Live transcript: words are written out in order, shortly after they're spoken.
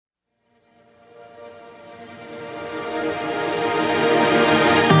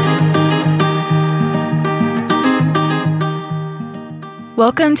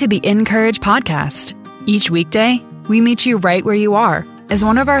Welcome to the Encourage podcast. Each weekday, we meet you right where you are as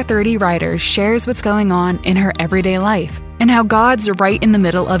one of our 30 writers shares what's going on in her everyday life and how God's right in the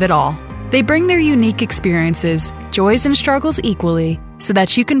middle of it all. They bring their unique experiences, joys and struggles equally, so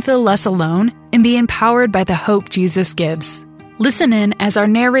that you can feel less alone and be empowered by the hope Jesus gives. Listen in as our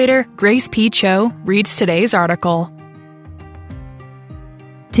narrator, Grace P. Cho, reads today's article.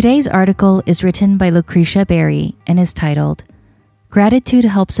 Today's article is written by Lucretia and is titled, Gratitude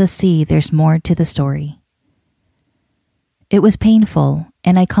Helps Us See There's More to the Story. It was painful,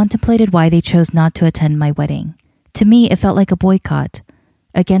 and I contemplated why they chose not to attend my wedding. To me, it felt like a boycott,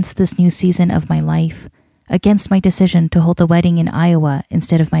 against this new season of my life, against my decision to hold the wedding in Iowa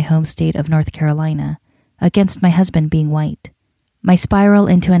instead of my home state of North Carolina, against my husband being white. My spiral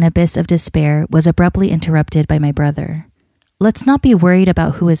into an abyss of despair was abruptly interrupted by my brother. Let's not be worried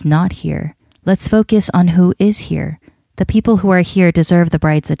about who is not here. Let's focus on who is here. The people who are here deserve the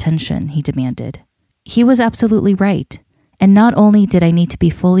bride's attention, he demanded. He was absolutely right. And not only did I need to be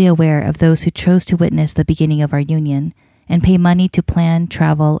fully aware of those who chose to witness the beginning of our union and pay money to plan,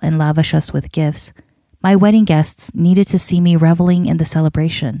 travel, and lavish us with gifts, my wedding guests needed to see me reveling in the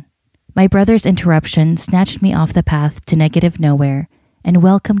celebration. My brother's interruption snatched me off the path to negative nowhere and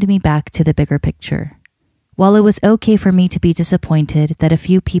welcomed me back to the bigger picture. While it was okay for me to be disappointed that a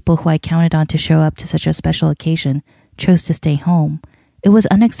few people who I counted on to show up to such a special occasion chose to stay home, it was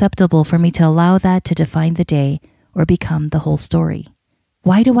unacceptable for me to allow that to define the day or become the whole story.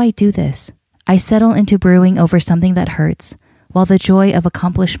 Why do I do this? I settle into brewing over something that hurts, while the joy of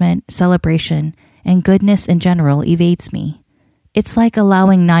accomplishment, celebration, and goodness in general evades me. It's like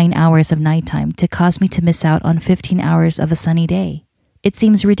allowing 9 hours of nighttime to cause me to miss out on 15 hours of a sunny day. It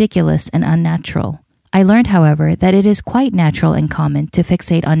seems ridiculous and unnatural. I learned, however, that it is quite natural and common to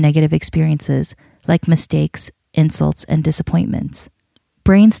fixate on negative experiences like mistakes, insults, and disappointments.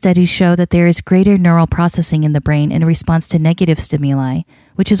 Brain studies show that there is greater neural processing in the brain in response to negative stimuli,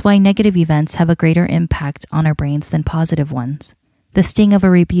 which is why negative events have a greater impact on our brains than positive ones. The sting of a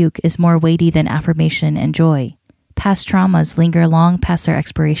rebuke is more weighty than affirmation and joy. Past traumas linger long past their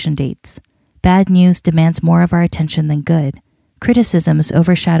expiration dates. Bad news demands more of our attention than good. Criticisms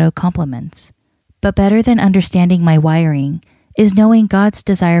overshadow compliments. But better than understanding my wiring is knowing God's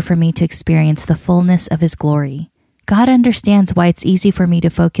desire for me to experience the fullness of His glory. God understands why it's easy for me to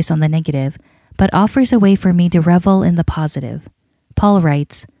focus on the negative, but offers a way for me to revel in the positive. Paul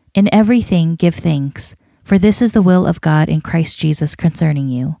writes, "In everything give thanks, for this is the will of God in Christ Jesus concerning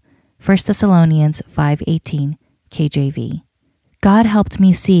you." 1 Thessalonians 5:18, KJV. God helped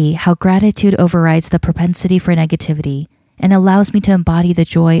me see how gratitude overrides the propensity for negativity and allows me to embody the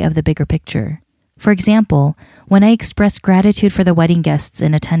joy of the bigger picture. For example, when I expressed gratitude for the wedding guests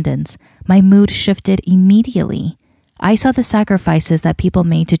in attendance, my mood shifted immediately. I saw the sacrifices that people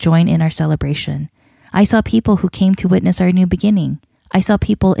made to join in our celebration. I saw people who came to witness our new beginning. I saw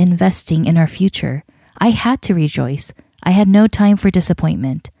people investing in our future. I had to rejoice. I had no time for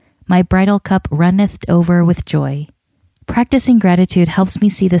disappointment. My bridal cup runneth over with joy. Practicing gratitude helps me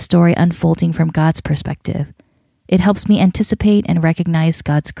see the story unfolding from God's perspective. It helps me anticipate and recognize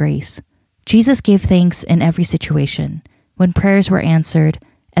God's grace. Jesus gave thanks in every situation, when prayers were answered,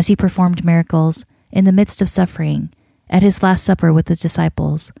 as He performed miracles, in the midst of suffering, at His Last Supper with the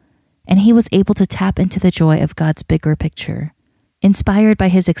disciples, and He was able to tap into the joy of God's bigger picture. Inspired by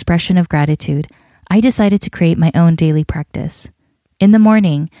His expression of gratitude, I decided to create my own daily practice. In the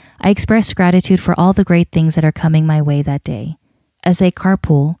morning, I express gratitude for all the great things that are coming my way that day. As I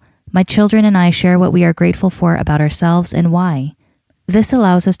carpool, my children and I share what we are grateful for about ourselves and why. This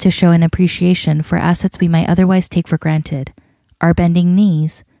allows us to show an appreciation for assets we might otherwise take for granted: our bending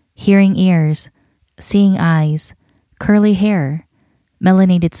knees, hearing ears, seeing eyes, curly hair,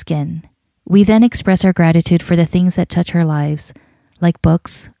 melanated skin. We then express our gratitude for the things that touch our lives, like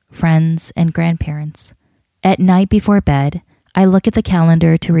books, friends, and grandparents. At night before bed, I look at the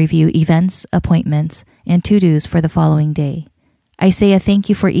calendar to review events, appointments, and to-dos for the following day. I say a thank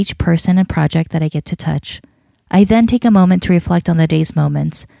you for each person and project that I get to touch. I then take a moment to reflect on the day's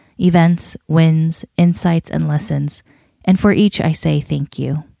moments, events, wins, insights, and lessons, and for each I say thank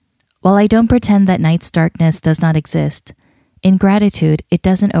you. While I don't pretend that night's darkness does not exist, in gratitude, it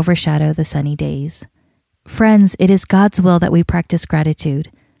doesn't overshadow the sunny days. Friends, it is God's will that we practice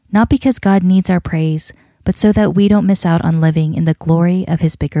gratitude, not because God needs our praise, but so that we don't miss out on living in the glory of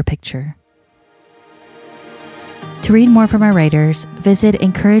His bigger picture. To read more from our writers, visit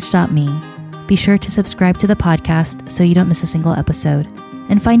encourage.me. Be sure to subscribe to the podcast so you don't miss a single episode,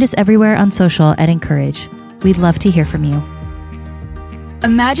 and find us everywhere on social at Encourage. We'd love to hear from you.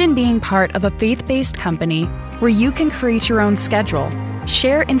 Imagine being part of a faith-based company where you can create your own schedule,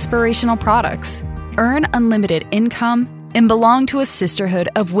 share inspirational products, earn unlimited income, and belong to a sisterhood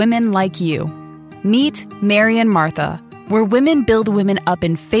of women like you. Meet Mary and Martha, where women build women up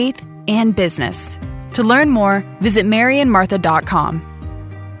in faith and business. To learn more, visit maryandmartha.com.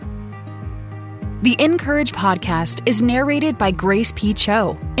 The Encourage podcast is narrated by Grace P.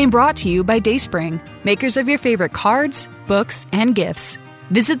 Cho and brought to you by Dayspring, makers of your favorite cards, books, and gifts.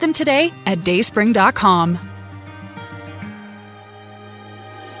 Visit them today at dayspring.com.